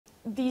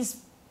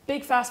these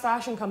big fast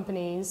fashion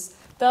companies,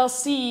 they'll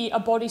see a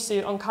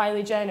bodysuit on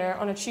Kylie Jenner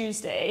on a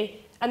Tuesday,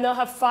 and they'll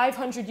have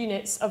 500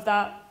 units of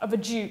a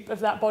dupe of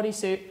that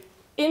bodysuit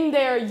in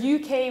their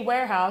UK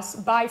warehouse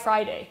by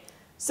Friday.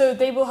 So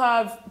they will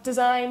have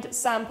designed,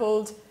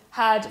 sampled,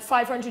 had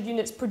 500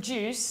 units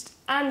produced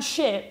and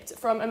shipped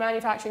from a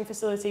manufacturing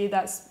facility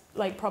that's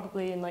like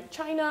probably in like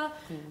China.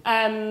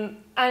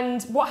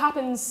 And what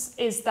happens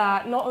is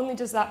that not only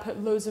does that put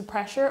loads of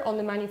pressure on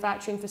the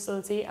manufacturing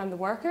facility and the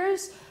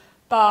workers,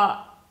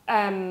 but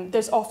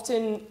there's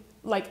often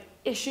like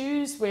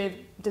issues with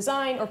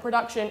design or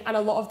production, and a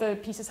lot of the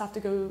pieces have to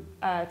go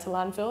to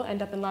landfill,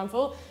 end up in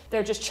landfill.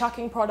 They're just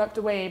chucking product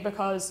away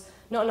because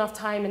not enough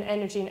time and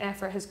energy and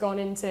effort has gone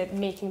into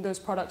making those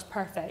products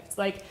perfect.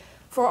 Like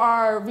for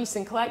our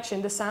recent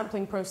collection, the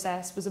sampling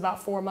process was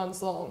about 4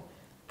 months long,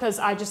 because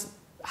I just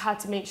had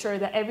to make sure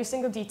that every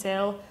single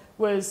detail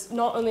was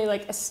not only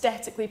like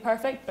aesthetically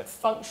perfect, but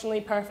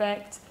functionally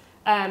perfect.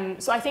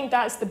 So I think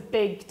that's the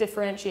big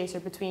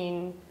differentiator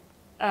between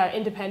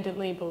independent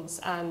labels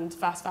and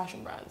fast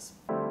fashion brands.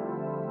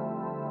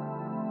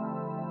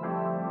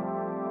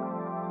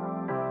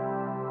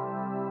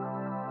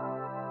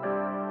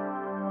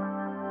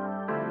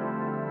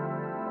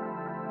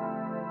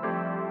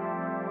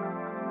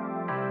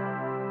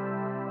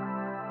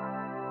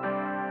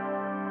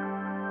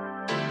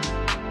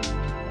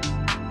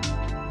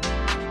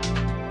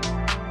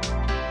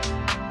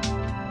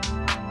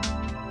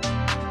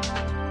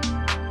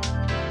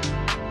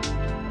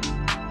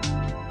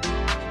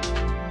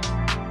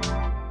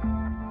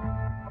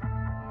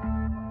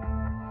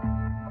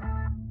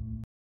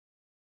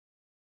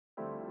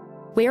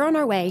 We're on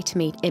our way to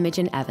meet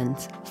Imogen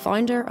Evans,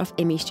 founder of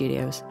Imi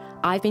Studios.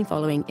 I've been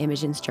following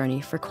Imogen's journey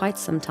for quite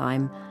some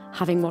time,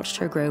 having watched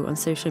her grow on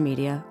social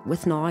media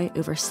with now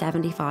over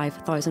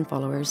 75,000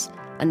 followers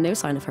and no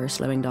sign of her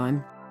slowing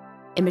down.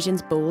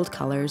 Imogen's bold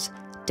colours,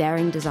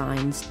 daring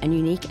designs and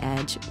unique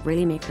edge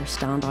really make her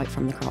stand out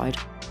from the crowd.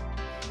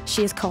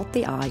 She has caught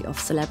the eye of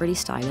celebrity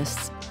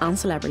stylists and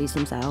celebrities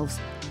themselves,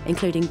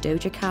 including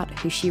Doja Cat,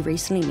 who she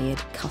recently made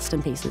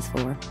custom pieces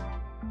for.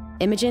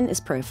 Imogen is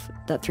proof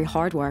that through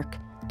hard work,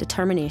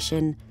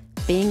 determination,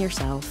 being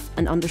yourself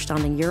and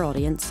understanding your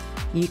audience,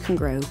 you can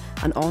grow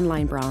an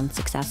online brand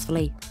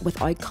successfully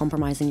without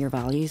compromising your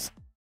values.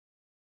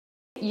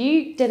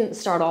 You didn't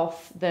start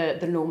off the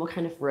normal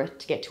kind of route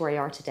to get to where you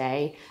are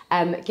today.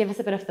 Give us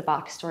a bit of the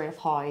backstory of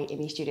how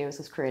Imi Studios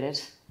was created.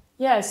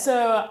 Yeah,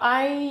 so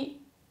I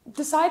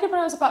decided when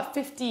I was about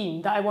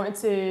 15 that I wanted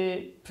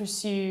to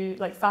pursue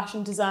like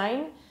fashion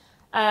design.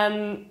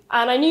 And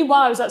I knew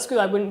while I was at school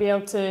I wouldn't be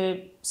able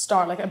to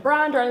start like a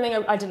brand or anything.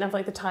 I didn't have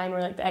like the time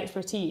or like the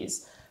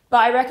expertise. But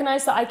I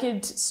recognized that I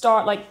could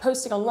start like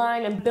posting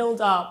online and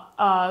build up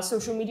a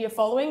social media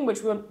following,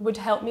 which would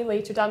help me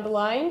later down the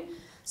line.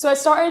 So I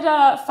started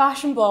a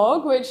fashion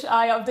blog, which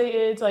I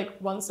updated like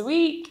once a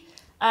week.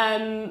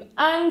 And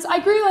I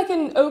grew like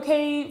an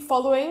okay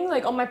following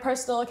like on my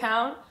personal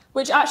account,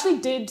 which actually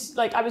did,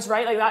 like I was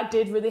right, like that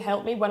did really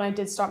help me when I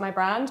did start my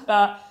brand.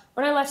 But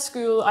when I left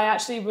school, I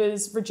actually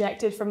was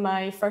rejected from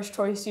my first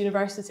choice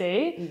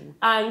university.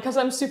 And because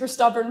I'm a super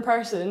stubborn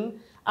person,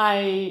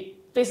 I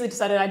basically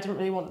decided I didn't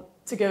really want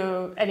to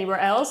go anywhere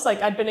else. Like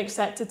I'd been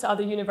accepted to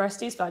other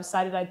universities, but I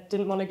decided I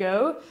didn't want to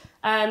go.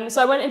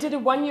 So I went and did a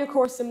 1-year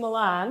course in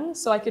Milan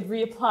so I could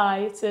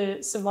reapply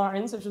to St.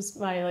 Martin's, which was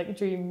my like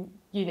dream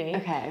uni.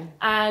 Okay.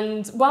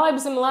 And while I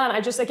was in Milan, I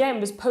just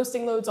again was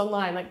posting loads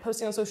online, like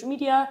posting on social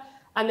media.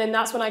 And then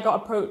that's when I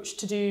got approached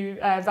to do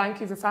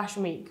Vancouver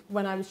Fashion Week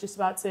when I was just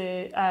about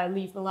to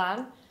leave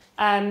Milan.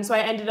 So I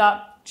ended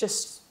up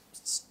just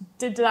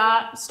did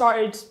that,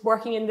 started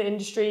working in the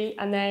industry,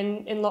 and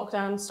then in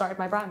lockdown started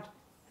my brand.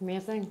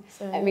 Amazing.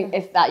 So, I mean,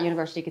 if that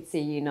university could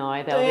see you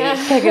now, they'll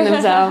be kicking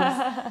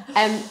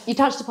themselves. You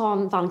touched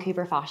upon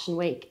Vancouver Fashion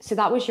Week. So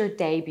that was your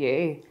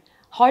debut.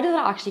 How did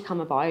that actually come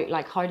about?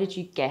 Like, how did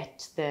you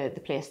get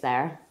the place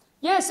there?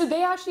 Yeah, so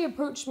they actually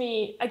approached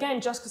me,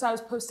 again, just because I was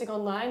posting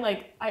online.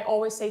 Like, I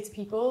always say to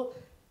people,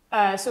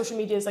 social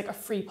media is like a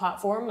free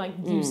platform, like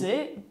use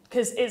it.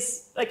 Because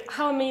it's like,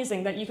 how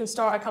amazing that you can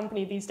start a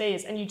company these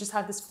days and you just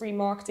have this free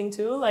marketing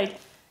tool. Like,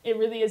 it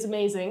really is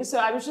amazing. So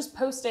I was just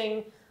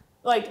posting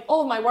like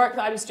all of my work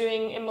that I was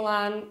doing in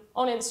Milan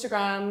on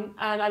Instagram,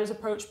 and I was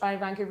approached by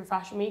Vancouver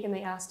Fashion Week and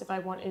they asked if I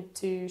wanted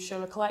to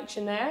show a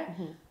collection there.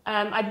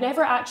 I'd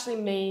never actually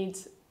made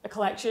a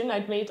collection.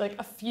 I'd made like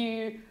a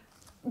few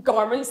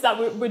garments that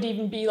would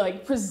even be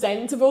like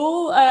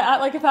presentable at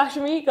like a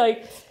fashion week,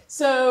 like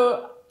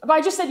so. But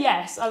I just said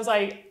yes. I was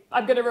like,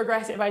 I'm gonna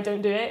regret it if I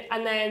don't do it.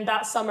 And then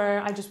that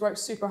summer, I just worked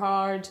super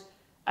hard.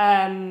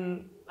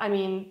 I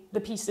mean,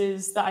 the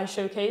pieces that I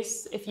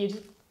showcased, if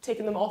you'd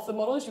taken them off the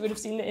models, you would have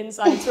seen the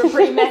insides were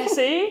pretty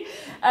messy.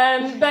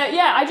 But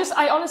yeah,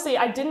 I honestly,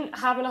 I didn't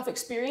have enough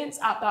experience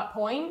at that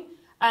point.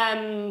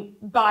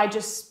 But I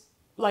just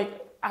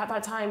like, at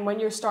that time, when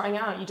you're starting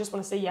out, you just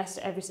want to say yes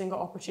to every single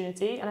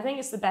opportunity. And I think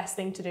it's the best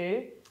thing to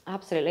do.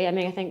 Absolutely. I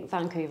mean, I think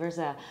Vancouver's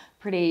a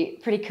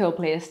pretty cool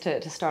place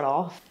to start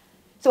off.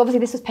 So obviously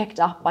this was picked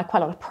up by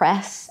quite a lot of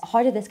press.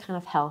 How did this kind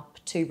of help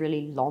to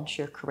really launch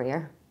your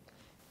career?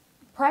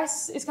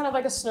 Press is kind of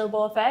like a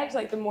snowball effect.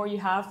 Like the more you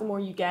have, the more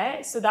you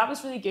get. So that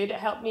was really good. It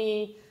helped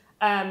me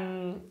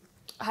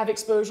have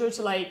exposure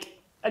to like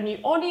a new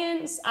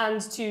audience and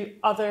to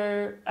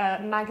other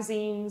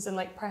magazines and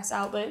like press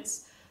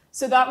outlets.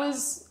 So that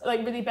was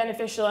like really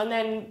beneficial. And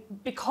then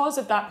because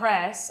of that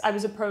press, I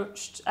was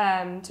approached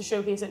to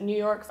showcase at New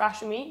York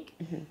Fashion Week.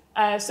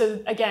 So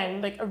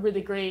again, like a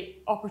really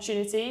great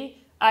opportunity.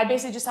 I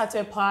basically just had to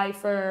apply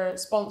for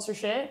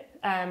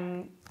sponsorship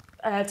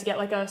to get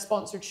like a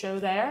sponsored show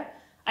there.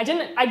 I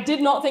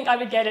did not think I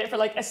would get it for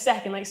like a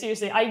second, like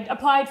seriously. I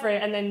applied for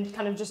it and then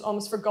kind of just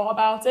almost forgot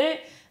about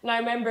it. And I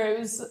remember it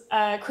was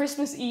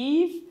Christmas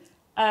Eve,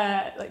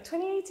 like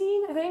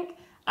 2018, I think.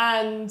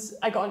 And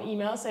I got an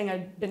email saying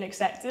I'd been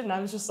accepted and I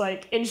was just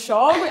like in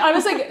shock. I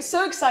was like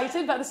so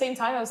excited, but at the same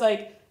time I was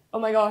like, oh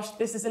my gosh,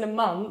 this is in a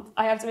month.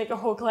 I have to make a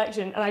whole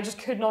collection, and I just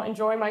could not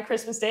enjoy my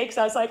Christmas day because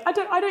I was like, I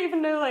don't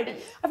even know,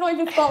 like, I've not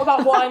even thought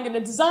about what I'm going to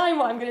design,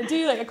 what I'm going to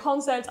do, like a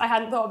concept. I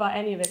hadn't thought about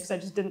any of it because I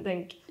just didn't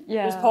think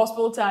it was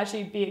possible to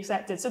actually be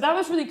accepted. So that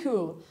was really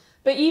cool.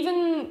 But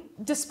even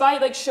despite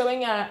like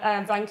showing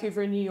at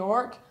Vancouver and New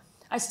York,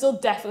 I still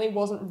definitely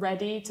wasn't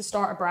ready to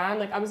start a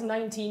brand. Like I was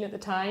 19 at the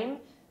time,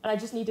 and I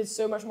just needed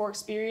so much more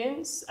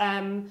experience.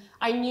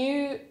 I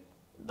knew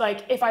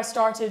like if I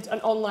started an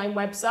online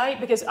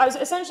website, because I was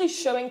essentially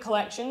showing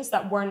collections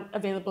that weren't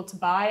available to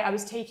buy. I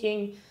was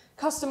taking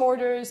custom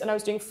orders and I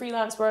was doing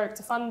freelance work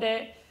to fund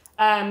it.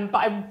 But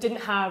I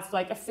didn't have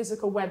like a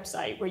physical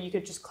website where you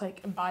could just click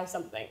and buy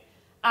something.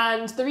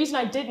 And the reason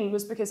I didn't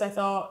was because I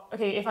thought,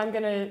 okay, if I'm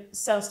gonna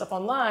sell stuff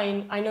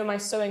online, I know my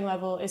sewing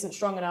level isn't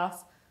strong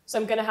enough. So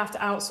I'm gonna have to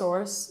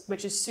outsource,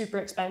 which is super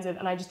expensive.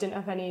 And I just didn't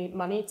have any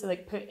money to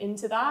like put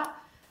into that.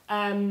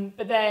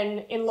 But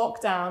then in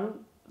lockdown,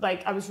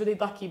 like I was really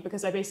lucky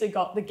because I basically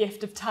got the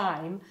gift of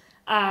time,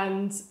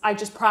 and I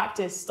just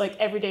practiced like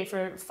every day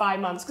for 5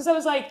 months. Because I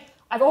was like,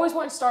 I've always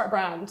wanted to start a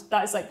brand.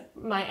 That is like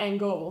my end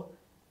goal.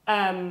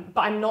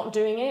 But I'm not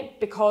doing it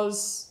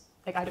because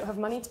like I don't have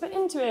money to put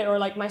into it, or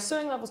like my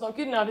sewing level's not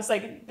good enough. It's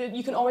like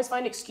you can always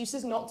find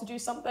excuses not to do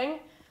something.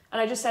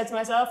 And I just said to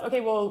myself,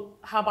 okay, well,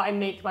 how about I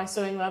make my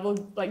sewing level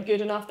like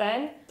good enough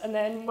then? And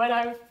then when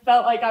I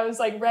felt like I was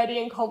like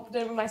ready and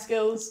confident with my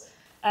skills,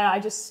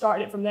 I just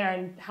started it from there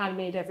and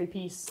handmade every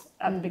piece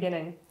at the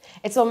beginning.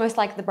 It's almost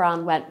like the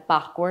brand went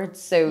backwards.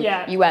 So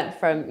you went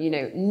from, you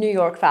know, New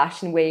York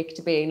Fashion Week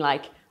to being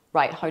like,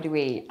 right, how do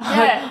we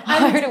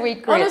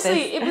create honestly,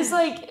 this? it was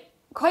like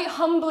quite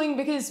humbling,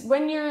 because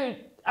when you're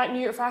at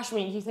New York Fashion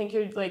Week, you think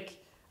you're like,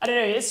 I don't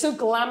know, it's so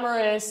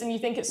glamorous and you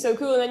think it's so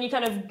cool, and then you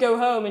kind of go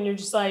home and you're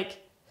just like,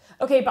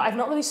 okay, but I've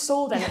not really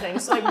sold anything.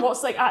 So like,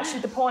 what's like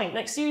actually the point?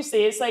 Like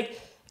seriously, it's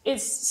like,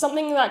 it's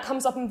something that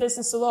comes up in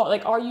business a lot.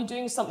 Like, are you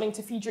doing something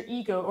to feed your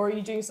ego, or are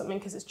you doing something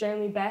because it's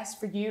generally best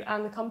for you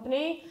and the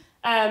company?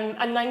 And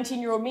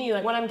 19-year-old me,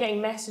 like when I'm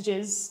getting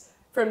messages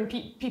from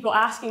people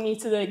asking me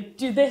to like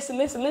do this and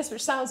this and this,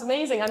 which sounds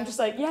amazing, I'm just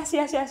like, yes,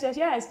 yes, yes, yes,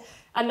 yes.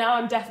 And now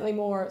I'm definitely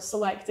more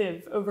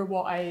selective over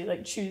what I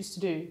like choose to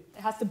do.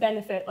 It has to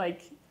benefit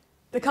like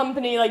the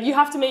company. Like you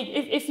have to make,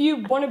 if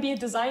you want to be a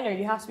designer,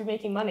 you have to be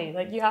making money.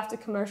 Like you have to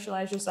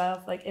commercialize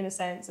yourself, like in a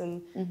sense.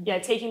 And yeah,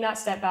 taking that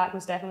step back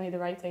was definitely the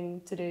right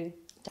thing to do.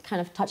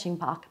 Kind of touching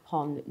back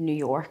upon New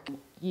York,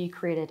 you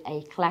created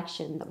a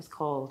collection that was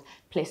called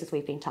Places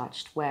We've Been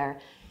Touched, where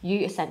you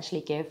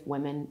essentially give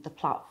women the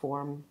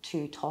platform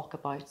to talk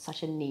about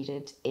such a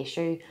needed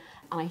issue.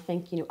 And I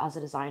think, you know, as a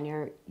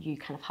designer, you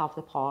kind of have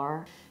the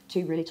power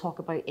to really talk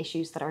about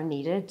issues that are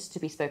needed to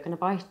be spoken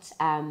about,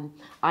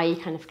 i.e.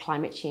 kind of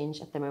climate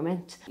change at the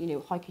moment. You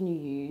know, how can you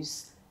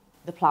use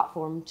the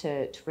platform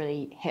to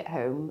really hit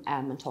home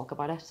and talk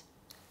about it?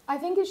 I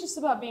think it's just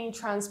about being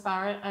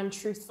transparent and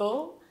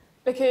truthful,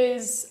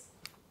 because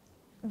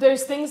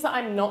there's things that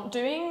I'm not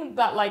doing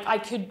that like I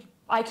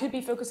could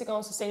be focusing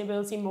on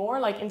sustainability more,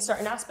 like in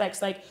certain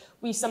aspects. Like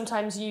we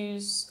sometimes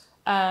use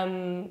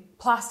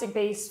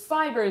plastic-based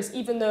fibers,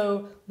 even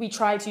though we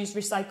try to use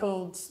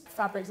recycled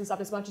fabrics and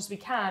stuff as much as we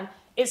can.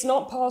 It's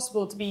not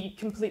possible to be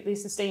completely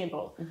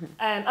sustainable.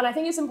 And I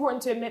think it's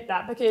important to admit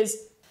that, because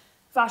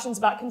fashion's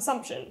about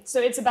consumption. So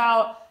it's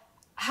about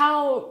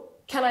how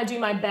can I do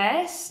my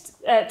best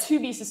to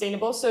be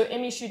sustainable. So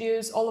Imi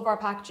Studios, all of our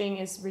packaging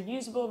is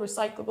reusable,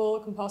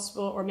 recyclable,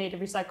 compostable, or made of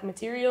recycled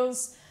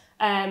materials.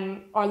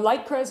 Our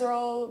lycras are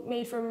all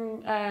made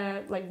from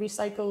like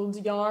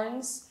recycled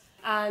yarns.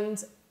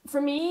 And for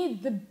me,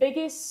 the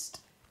biggest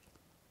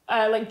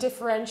like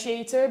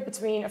differentiator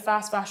between a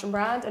fast fashion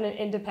brand and an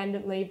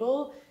independent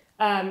label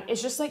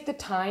is just like the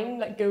time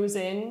that goes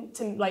in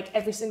to like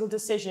every single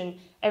decision,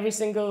 every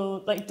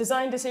single like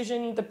design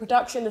decision, the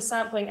production, the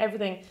sampling,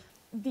 everything.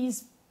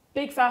 These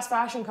big fast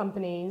fashion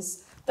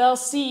companies, they'll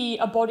see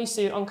a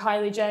bodysuit on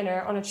Kylie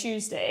Jenner on a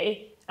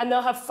Tuesday, and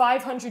they'll have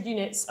 500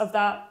 units of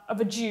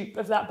a dupe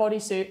of that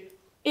bodysuit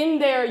in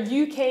their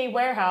UK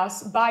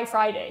warehouse by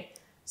Friday.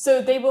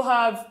 So they will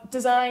have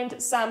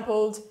designed,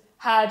 sampled,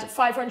 had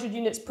 500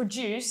 units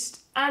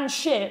produced and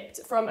shipped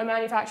from a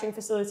manufacturing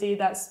facility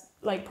that's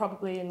like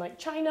probably in like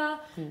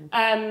China.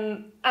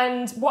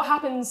 And what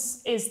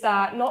happens is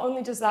that not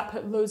only does that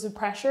put loads of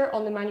pressure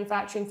on the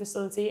manufacturing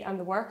facility and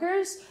the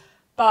workers,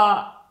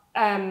 but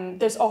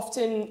there's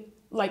often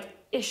like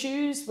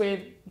issues with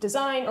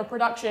design or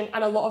production,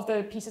 and a lot of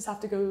the pieces have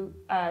to go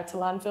to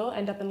landfill,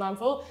 end up in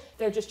landfill.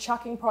 They're just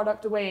chucking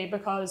product away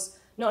because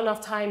not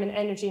enough time and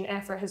energy and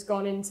effort has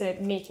gone into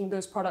making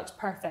those products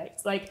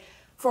perfect. Like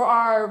for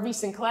our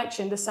recent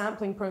collection, the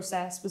sampling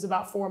process was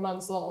about 4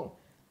 months long,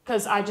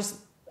 because I just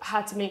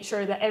had to make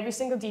sure that every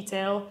single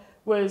detail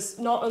was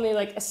not only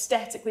like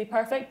aesthetically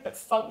perfect, but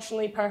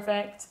functionally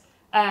perfect.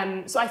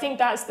 So I think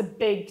that's the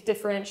big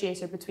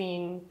differentiator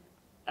between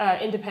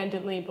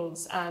independent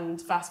labels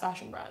and fast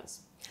fashion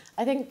brands.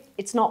 I think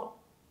it's not,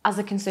 as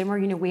a consumer,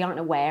 you know, we aren't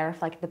aware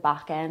of like the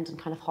back end and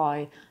kind of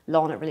how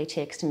long it really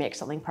takes to make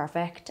something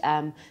perfect.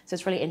 So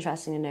it's really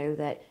interesting to know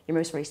that your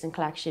most recent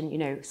collection, you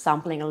know,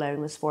 sampling alone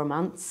was 4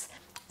 months.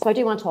 So I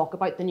do want to talk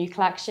about the new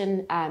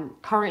collection.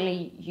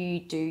 Currently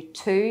you do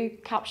 2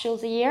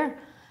 capsules a year.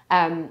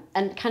 And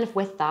kind of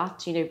with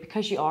that, you know,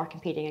 because you are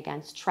competing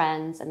against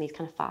trends and these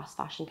kind of fast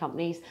fashion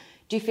companies,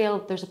 do you feel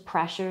there's a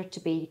pressure to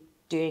be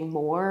doing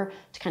more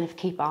to kind of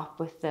keep up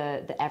with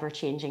the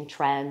ever-changing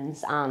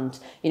trends and,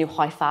 you know,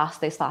 how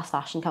fast those fast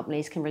fashion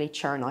companies can really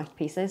churn out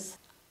pieces?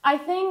 I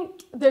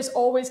think there's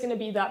always going to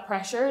be that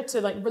pressure to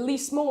like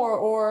release more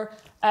or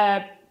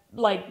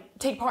like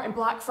take part in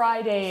Black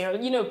Friday, or,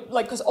 you know,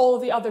 like, because all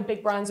of the other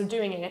big brands are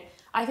doing it.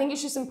 I think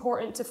it's just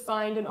important to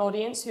find an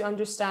audience who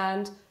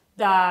understand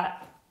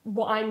that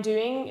what I'm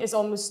doing is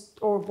almost,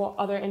 or what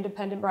other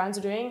independent brands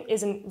are doing,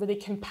 isn't really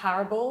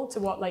comparable to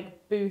what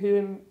like Boohoo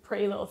and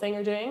Pretty Little Thing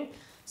are doing.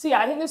 So yeah,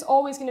 I think there's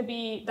always going to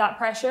be that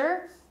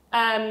pressure.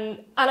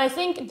 And I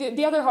think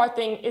the other hard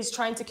thing is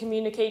trying to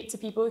communicate to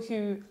people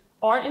who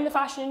aren't in the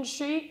fashion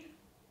industry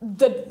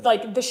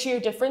the sheer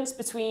difference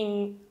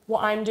between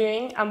what I'm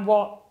doing and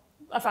what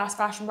a fast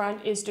fashion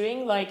brand is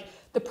doing. Like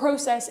the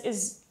process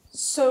is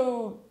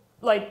so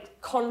like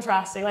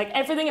contrasting, like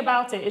everything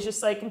about it is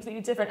just like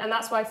completely different, and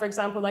that's why, for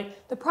example,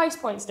 like the price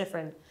point's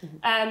different.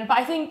 But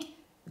I think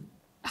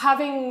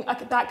having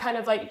that kind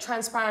of like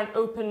transparent,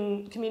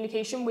 open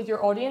communication with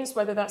your audience,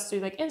 whether that's through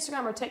like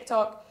Instagram or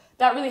TikTok,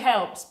 that really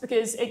helps,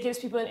 because it gives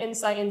people an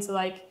insight into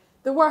like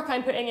the work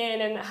I'm putting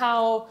in and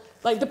how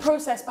like the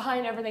process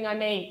behind everything I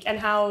make, and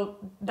how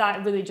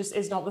that really just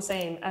is not the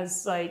same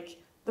as like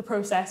the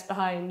process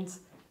behind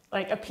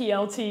like a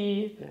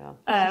PLT,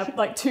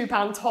 like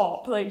 £2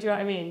 top. Like, do you know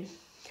what I mean?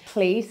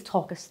 Please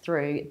talk us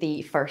through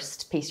the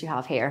first piece you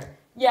have here.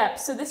 Yeah,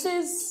 so this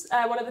is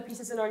one of the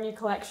pieces in our new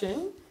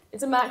collection.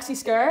 It's a maxi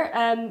skirt.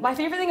 My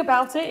favorite thing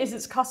about it is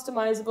it's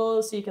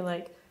customizable, so you can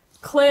like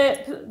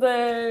clip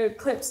the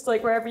clips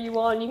like wherever you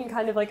want. You can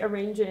kind of like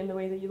arrange it in the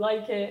way that you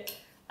like it.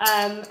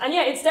 And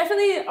yeah, it's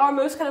definitely our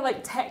most kind of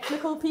like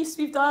technical piece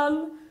we've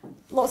done.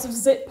 Lots of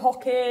zip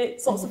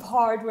pockets, lots of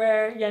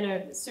hardware. Yeah, no,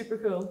 it's super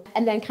cool.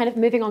 And then kind of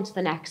moving on to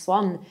the next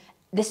one.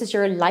 This is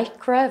your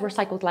lycra,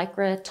 recycled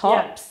lycra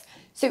tops. Yeah.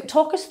 So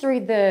talk us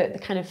through the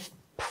kind of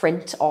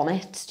print on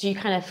it. Do you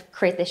kind of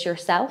create this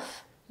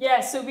yourself?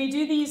 Yeah, so we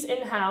do these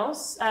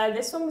in-house.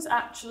 This one was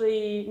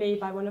actually made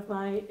by one of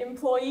my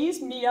employees,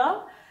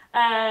 Mia.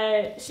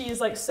 She is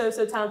like so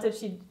talented.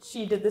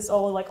 She did this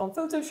all like on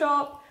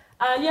Photoshop.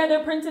 And yeah,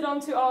 they're printed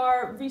onto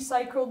our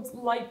recycled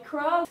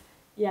lycra.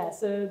 Yeah,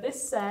 so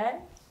this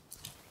set,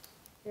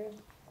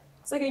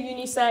 it's like a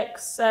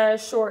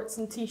unisex shorts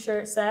and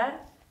t-shirt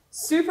set.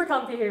 Super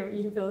comfy here,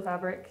 you can feel the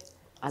fabric.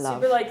 I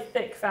love. Super like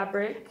thick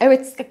fabric. Oh,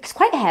 it's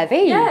quite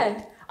heavy.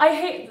 Yeah, I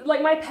hate,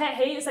 like my pet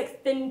hate is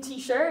like thin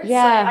t-shirts.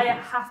 Yeah. Like, I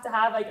have to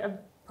have like a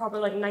proper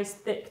like nice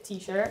thick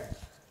t-shirt.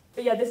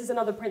 But yeah, this is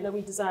another print that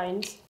we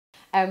designed.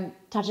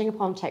 Touching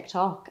upon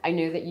TikTok, I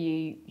know that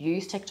you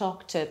use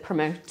TikTok to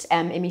promote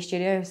Imi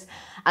Studios,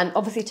 and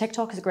obviously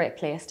TikTok is a great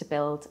place to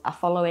build a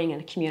following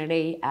and a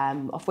community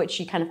of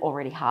which you kind of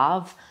already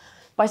have.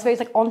 But I suppose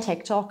like on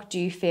TikTok, do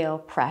you feel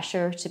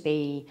pressure to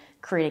be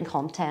creating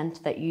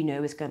content that you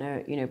know is going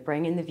to, you know,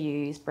 bring in the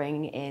views,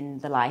 bring in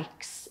the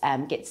likes,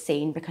 get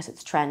seen because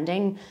it's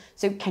trending?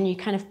 So can you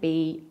kind of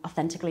be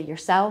authentically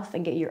yourself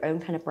and get your own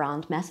kind of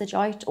brand message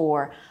out,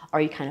 or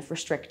are you kind of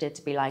restricted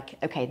to be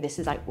like, okay, this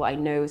is like what I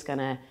know is going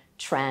to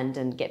trend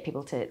and get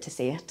people to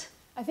see it?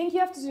 I think you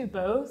have to do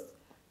both.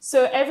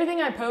 So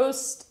everything I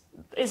post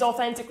is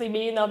authentically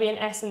me, and there'll be an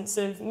essence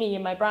of me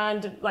and my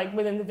brand like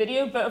within the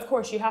video, but of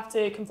course you have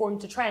to conform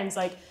to trends.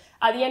 Like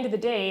at the end of the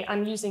day,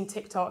 I'm using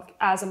TikTok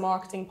as a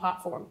marketing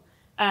platform.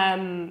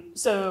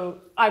 So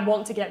I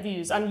want to get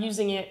views. I'm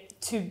using it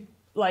to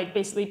like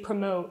basically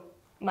promote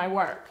my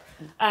work.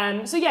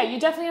 So yeah, you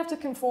definitely have to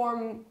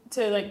conform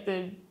to like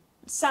the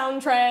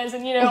sound trends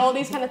and, you know, all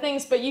these kind of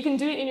things, but you can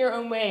do it in your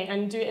own way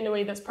and do it in a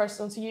way that's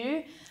personal to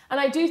you. And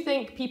I do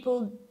think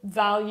people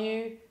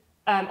value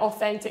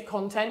authentic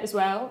content as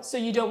well. So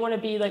you don't want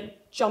to be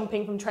like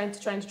jumping from trend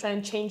to trend to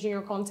trend, changing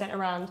your content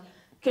around.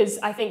 because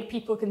I think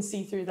people can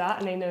see through that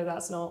and they know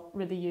that's not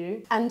really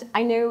you. And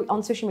I know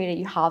on social media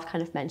you have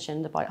kind of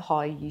mentioned about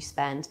how you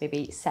spend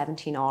maybe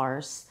 17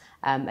 hours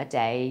a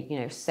day, you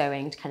know,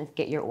 sewing to kind of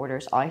get your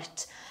orders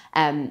out.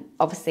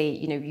 Obviously,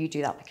 you know, you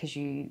do that because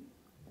you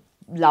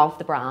love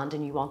the brand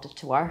and you want it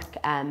to work.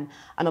 And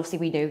obviously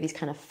we know these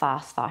kind of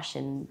fast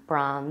fashion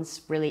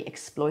brands really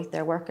exploit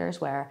their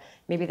workers, where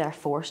maybe they're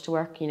forced to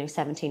work, you know,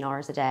 17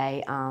 hours a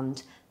day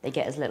and they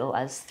get as little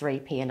as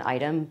 3p an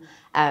item.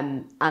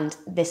 And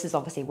this is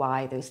obviously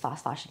why those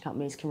fast fashion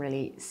companies can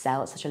really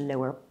sell at such a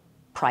lower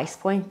price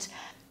point.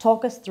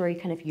 Talk us through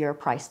kind of your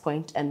price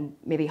point and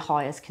maybe how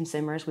as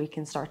consumers we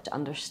can start to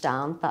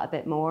understand that a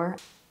bit more.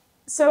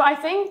 So I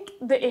think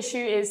the issue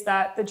is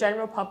that the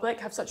general public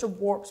have such a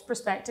warped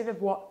perspective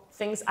of what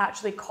things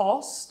actually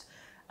cost.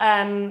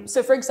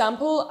 So for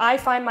example, I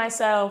find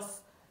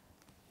myself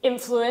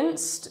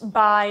influenced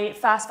by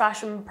fast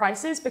fashion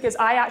prices because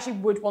I actually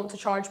would want to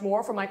charge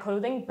more for my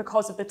clothing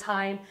because of the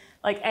time,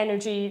 like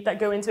energy that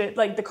go into it.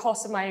 Like the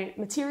cost of my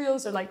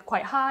materials are like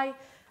quite high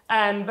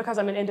because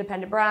I'm an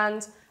independent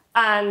brand,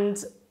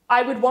 and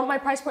I would want my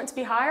price point to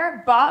be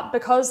higher, but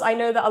because I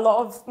know that a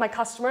lot of my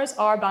customers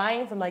are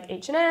buying from like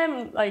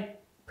H&M,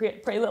 like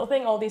Pretty Little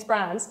Thing, all these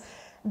brands,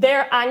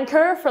 their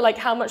anchor for like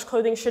how much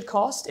clothing should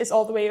cost is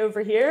all the way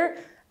over here.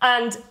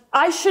 And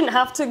I shouldn't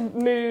have to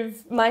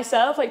move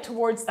myself like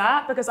towards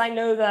that because I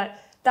know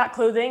that that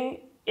clothing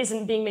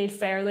isn't being made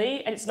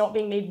fairly and it's not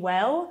being made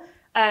well.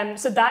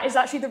 So that is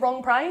actually the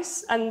wrong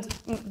price, and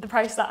the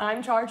price that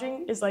I'm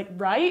charging is like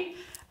right.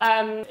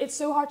 It's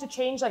so hard to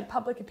change like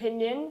public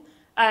opinion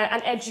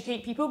and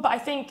educate people, but I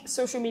think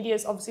social media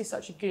is obviously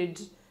such a good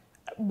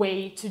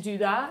way to do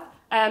that.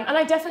 And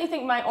I definitely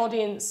think my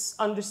audience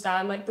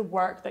understand like the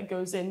work that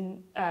goes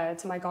in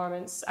to my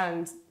garments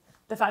and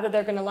the fact that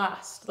they're going to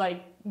last.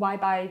 Like, why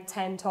buy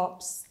 10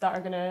 tops that are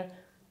going to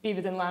be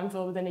within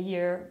landfill within a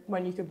year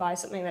when you could buy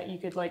something that you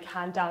could like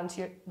hand down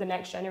to the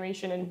next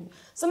generation and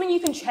something you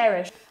can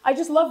cherish. I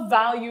just love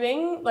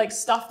valuing like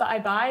stuff that I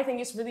buy. I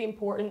think it's really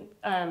important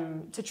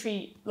to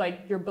treat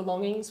like your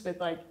belongings with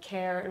like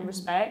care and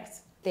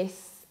respect.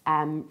 This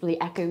really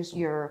echoes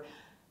your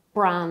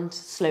brand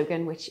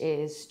slogan, which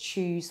is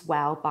choose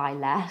well, buy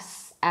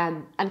less.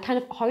 And kind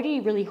of how do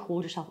you really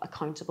hold yourself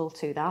accountable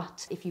to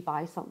that? If you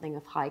buy something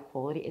of high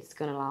quality, it's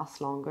going to last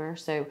longer.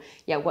 So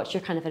yeah, what's your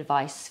kind of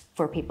advice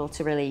for people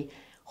to really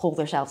hold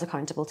themselves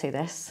accountable to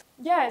this?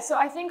 Yeah, so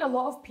I think a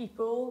lot of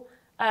people,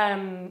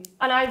 and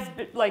I've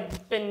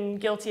been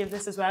guilty of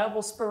this as well,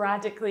 will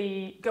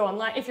sporadically go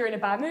online if you're in a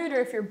bad mood or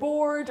if you're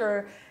bored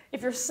or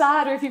if you're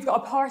sad or if you've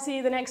got a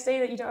party the next day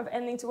that you don't have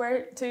anything to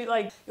wear to,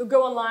 like you'll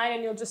go online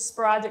and you'll just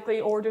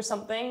sporadically order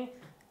something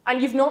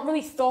and you've not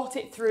really thought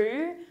it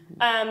through.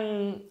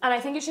 And I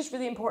think it's just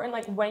really important,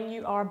 like when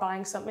you are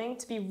buying something,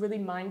 to be really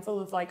mindful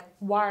of like,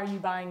 why are you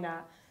buying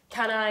that?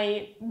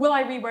 Will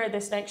I rewear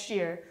this next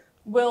year?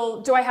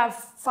 Do I have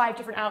 5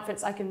 different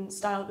outfits I can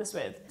style this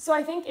with? So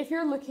I think if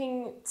you're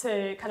looking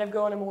to kind of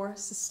go on a more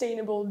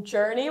sustainable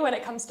journey when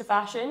it comes to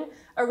fashion,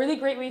 a really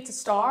great way to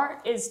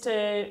start is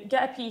to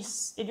get a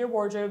piece in your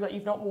wardrobe that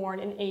you've not worn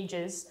in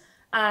ages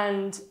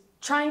and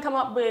try and come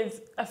up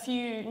with a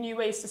few new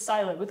ways to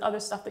style it with other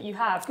stuff that you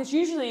have. Because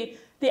usually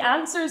the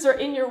answers are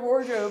in your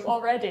wardrobe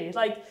already.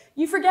 Like,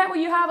 you forget what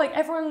you have. Like,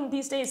 everyone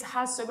these days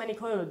has so many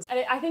clothes.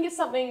 And I think it's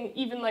something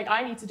even like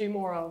I need to do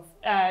more of.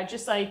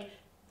 Just like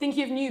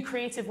thinking of new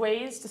creative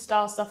ways to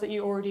style stuff that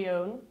you already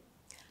own.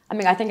 I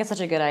mean, I think it's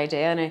such a good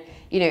idea, and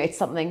you know, it's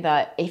something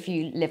that if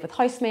you live with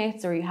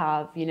housemates or you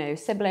have, you know,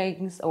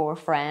 siblings or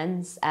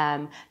friends,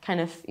 kind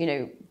of, you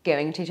know,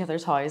 going to each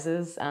other's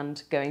houses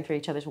and going through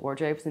each other's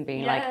wardrobes and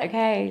being like,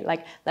 okay,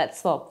 like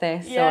let's swap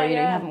this, or you know, you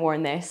haven't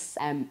worn this,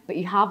 but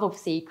you have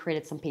obviously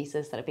created some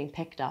pieces that have been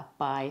picked up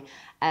by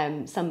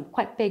some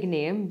quite big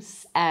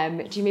names.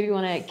 Do you maybe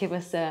want to give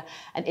us an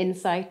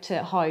insight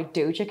to how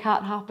Doja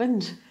Cat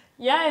happened?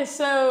 Yeah,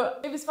 so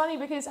it was funny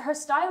because her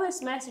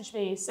stylist messaged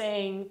me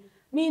saying,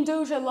 me and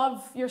Doja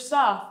love your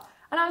stuff.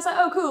 And I was like,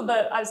 oh, cool.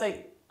 But I was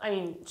like, I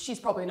mean, she's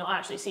probably not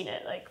actually seen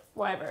it, like,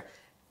 whatever.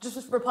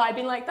 Just replied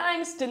being like,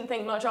 thanks, didn't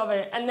think much of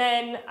it. And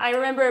then I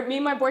remember me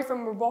and my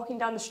boyfriend were walking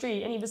down the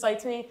street and he was like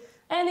to me,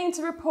 anything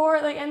to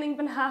report, like anything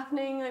been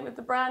happening like with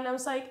the brand? And I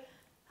was like,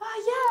 yeah,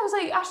 I was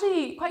like,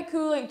 actually quite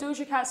cool, like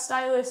Doja Cat's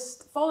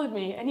stylist followed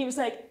me. And he was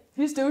like,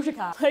 who's Doja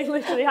Cat? Like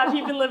literally, have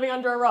you been living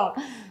under a rock?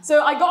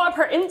 So I got up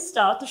her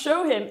Insta to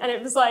show him and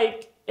it was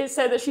like, it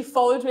said that she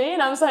followed me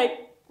and I was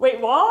like, wait,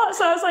 what?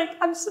 So I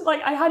was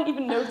like, I hadn't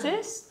even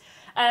noticed.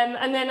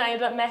 And then I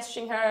ended up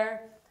messaging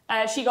her.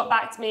 She got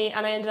back to me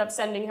and I ended up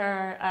sending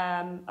her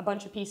a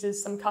bunch of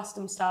pieces, some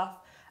custom stuff.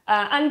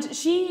 And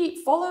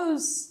she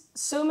follows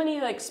so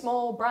many like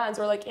small brands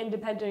or like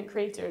independent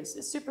creators.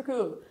 It's super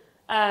cool.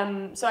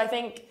 So I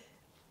think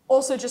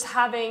also just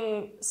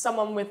having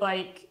someone with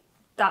like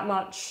that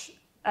much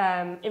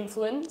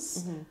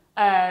influence,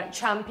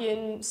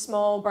 champion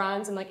small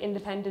brands and like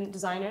independent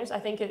designers, I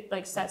think it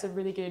like sets a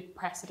really good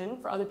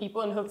precedent for other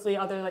people and hopefully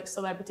other like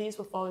celebrities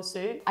will follow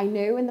suit. I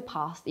know in the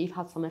past that you've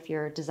had some of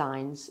your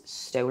designs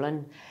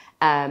stolen.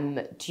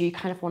 Do you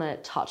kind of want to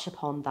touch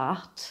upon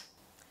that?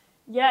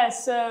 Yeah,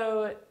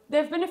 so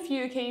there have been a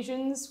few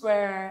occasions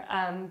where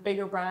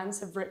bigger brands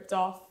have ripped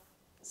off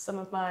some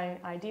of my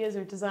ideas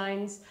or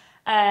designs.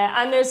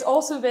 And there's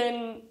also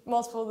been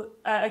multiple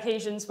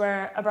occasions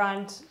where a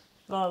brand,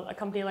 well, a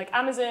company like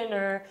Amazon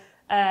or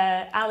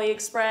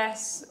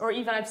AliExpress, or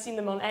even I've seen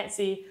them on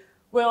Etsy,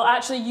 will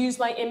actually use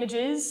my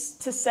images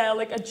to sell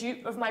like a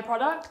dupe of my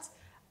product.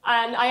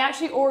 And I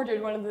actually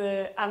ordered one of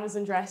the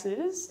Amazon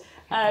dresses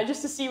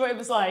just to see what it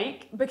was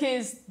like,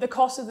 because the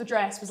cost of the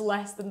dress was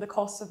less than the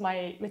cost of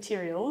my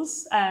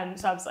materials.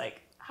 So I was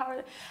like, how are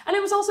they? And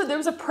it was also, there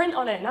was a print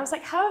on it, and I was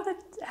like, how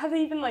have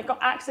they even like got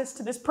access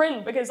to this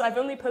print? Because I've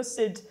only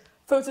posted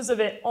photos of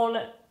it on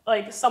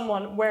like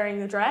someone wearing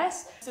the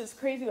dress. So it's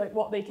crazy like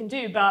what they can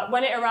do. But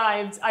when it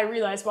arrived, I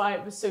realized why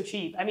it was so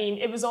cheap. I mean,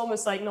 it was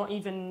almost like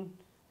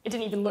it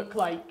didn't even look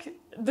like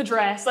the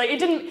dress. Like it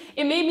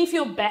made me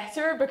feel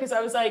better, because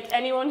I was like,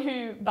 anyone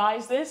who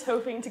buys this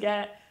hoping to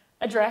get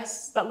a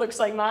dress that looks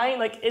like mine,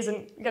 like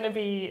isn't gonna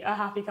be a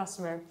happy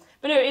customer.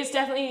 But no, it's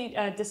definitely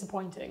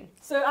disappointing.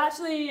 So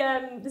actually,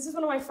 this is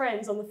one of my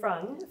friends on the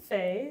front,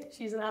 Faye.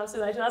 She's an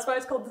absolute legend. That's why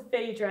it's called the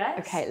Faye dress.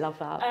 Okay, love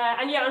that.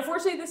 And yeah,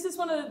 unfortunately, this is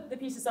one of the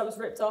pieces that was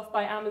ripped off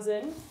by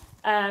Amazon.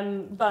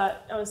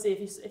 But honestly,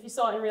 if you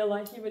saw it in real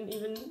life, you wouldn't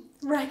even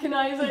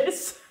recognize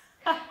it.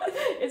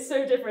 It's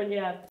so different,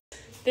 yeah.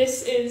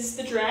 This is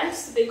the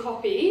dress that they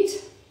copied.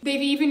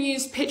 They've even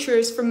used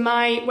pictures from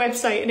my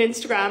website and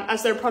Instagram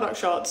as their product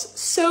shots.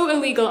 So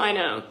illegal, I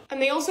know.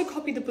 And they also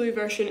copied the blue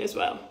version as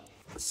well.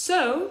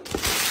 So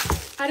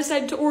I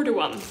decided to order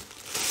one.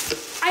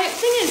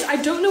 Thing is, I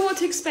don't know what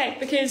to expect,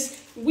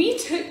 because we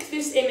took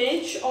this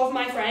image of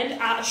my friend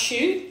at a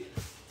shoot,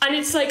 and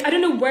it's like, I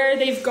don't know where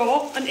they've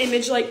got an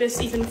image like this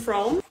even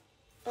from.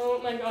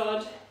 Oh my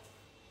God.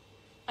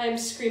 I'm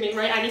screaming,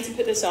 right? I need to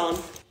put this on.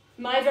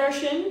 My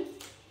version,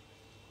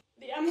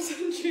 the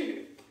Amazon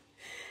dupe.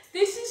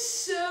 This is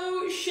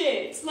so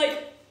shit.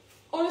 Like,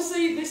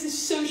 honestly, this is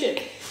so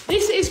shit.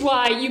 This is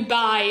why you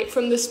buy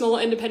from the small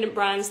independent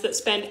brands that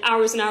spend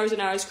hours and hours and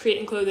hours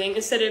creating clothing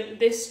instead of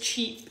this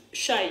cheap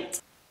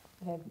shite.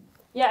 Okay.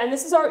 Yeah, and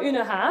this is our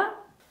Una hat.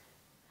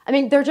 I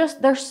mean,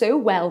 they're so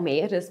well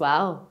made as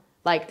well.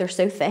 Like, they're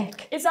so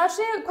thick. It's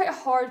actually quite a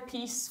hard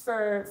piece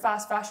for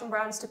fast fashion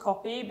brands to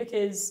copy,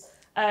 because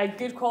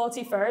good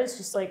quality fur is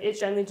just like,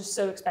 it's generally just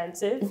so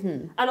expensive.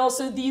 Mm-hmm. And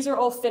also these are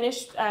all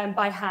finished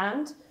by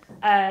hand.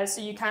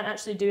 So you can't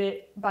actually do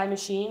it by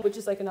machine, which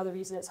is like another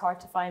reason it's hard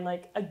to find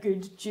like a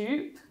good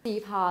dupe.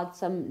 You've had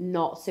some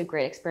not so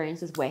great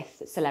experiences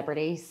with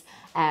celebrities,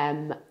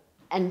 and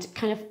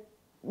kind of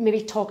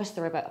maybe talk us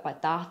through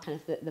about that, kind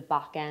of the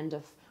back end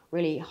of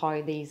really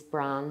how these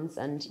brands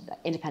and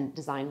independent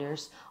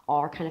designers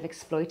are kind of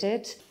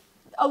exploited.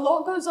 A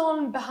lot goes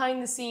on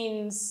behind the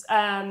scenes,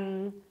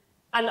 and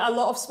a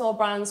lot of small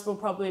brands will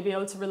probably be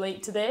able to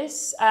relate to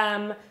this.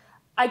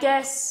 I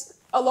guess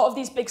a lot of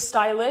these big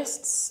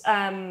stylists,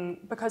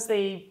 because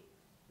they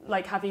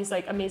like have these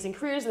like amazing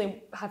careers and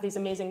they have these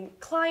amazing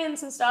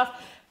clients and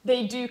stuff,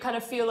 they do kind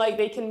of feel like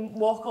they can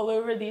walk all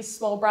over these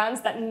small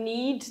brands that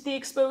need the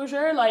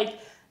exposure. Like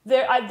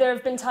there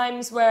have been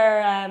times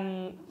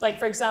where, like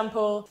for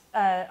example,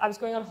 I was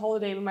going on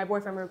holiday with my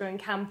boyfriend. We were going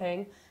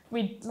camping.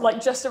 We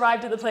like just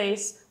arrived at the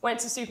place, went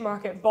to the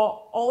supermarket,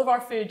 bought all of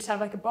our food to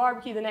have like a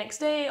barbecue the next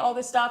day, all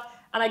this stuff.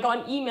 And I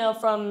got an email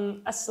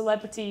from a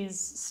celebrity's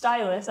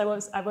stylist, I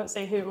won't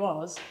say who it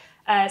was,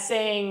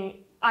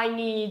 saying, I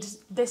need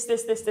this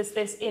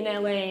in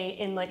LA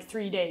in like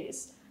 3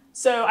 days.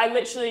 So I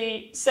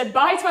literally said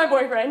bye to my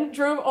boyfriend,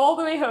 drove all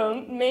the way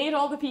home, made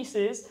all the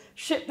pieces,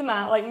 shipped them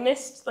out, like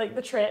missed like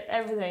the trip,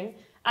 everything.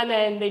 And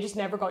then they just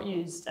never got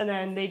used. And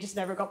then they just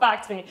never got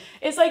back to me.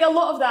 It's like a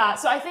lot of that.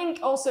 So I think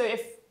also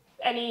if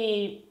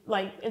any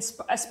like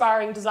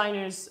aspiring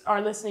designers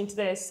are listening to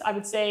this, I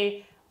would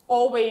say,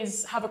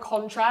 always have a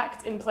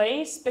contract in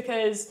place,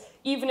 because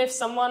even if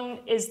someone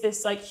is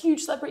this like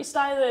huge celebrity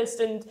stylist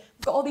and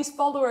got all these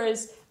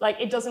followers, like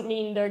it doesn't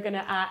mean they're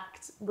gonna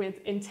act with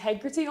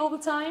integrity all the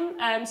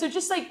time. So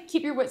just like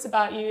keep your wits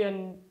about you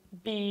and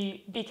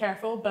be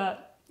careful.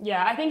 But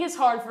yeah, I think it's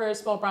hard for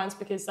small brands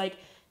because like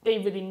they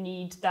really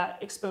need that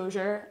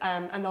exposure.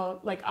 And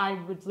like I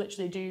would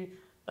literally do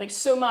like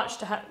so much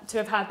to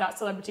have had that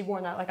celebrity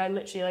worn that. Like I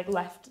literally like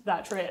left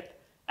that trip.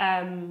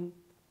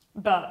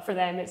 But for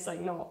them, it's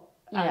like not,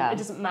 it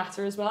doesn't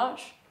matter as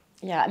much.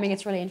 Yeah, I mean,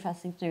 it's really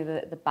interesting to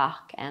know the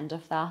back end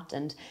of that.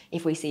 And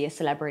if we see a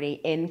celebrity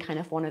in kind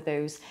of one of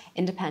those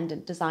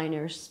independent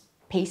designers'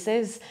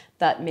 pieces,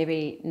 that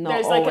maybe not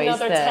There's always like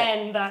another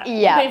 10 that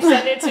they've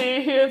sent it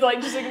to who have like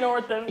just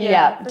ignored them.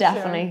 Yeah,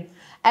 definitely.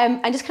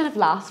 Sure. And just kind of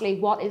lastly,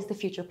 what is the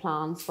future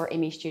plans for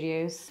Imi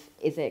Studios?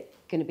 Is it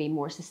going to be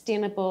more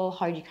sustainable?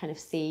 How do you kind of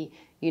see,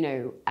 you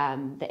know,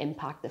 the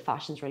impact that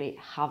fashion's really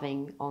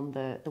having on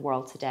the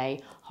world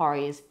today? How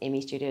is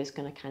Imi Studios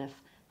going to kind of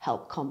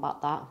help combat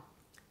that?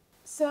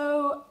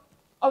 So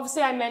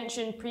obviously I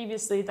mentioned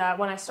previously that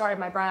when I started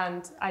my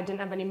brand, I didn't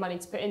have any money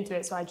to put into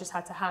it, so I just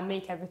had to hand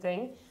make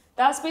everything.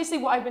 that's basically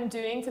what I've been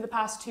doing for the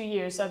past 2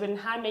 years. So I've been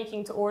hand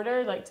making to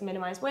order, like to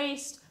minimize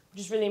waste,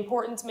 which is really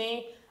important to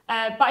me.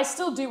 But I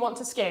still do want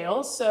to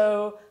scale.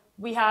 So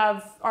we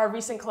have our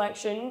recent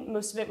collection,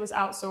 most of it was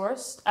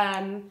outsourced.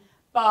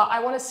 But I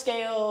want to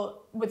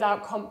scale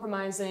without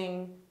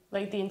compromising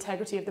like the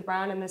integrity of the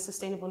brand and the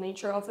sustainable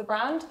nature of the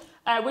brand,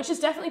 which is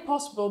definitely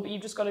possible, but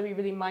you've just got to be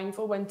really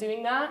mindful when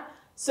doing that.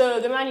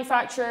 So the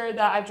manufacturer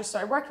that I've just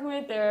started working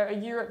with, they're a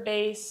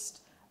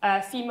Europe-based,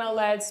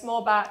 female-led,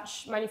 small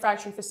batch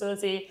manufacturing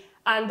facility.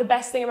 And the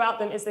best thing about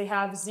them is they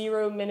have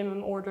 0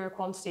 minimum order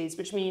quantities,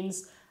 which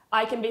means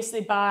I can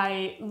basically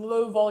buy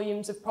low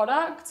volumes of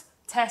product,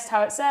 test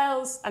how it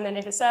sells, and then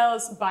if it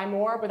sells, buy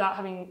more without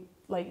having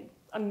like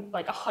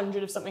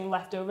 100 of something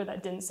left over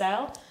that didn't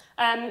sell.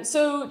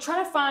 So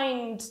trying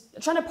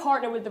to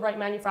partner with the right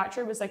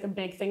manufacturer was like a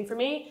big thing for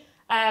me.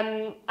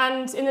 And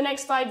in the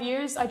next 5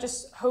 years, I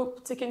just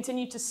hope to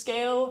continue to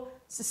scale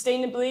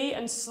sustainably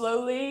and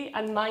slowly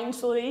and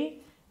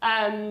mindfully.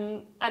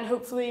 And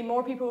hopefully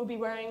more people will be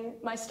wearing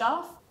my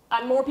stuff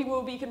and more people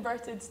will be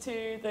converted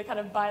to the kind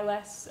of buy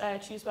less,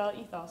 choose well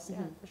ethos. Yeah,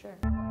 for sure.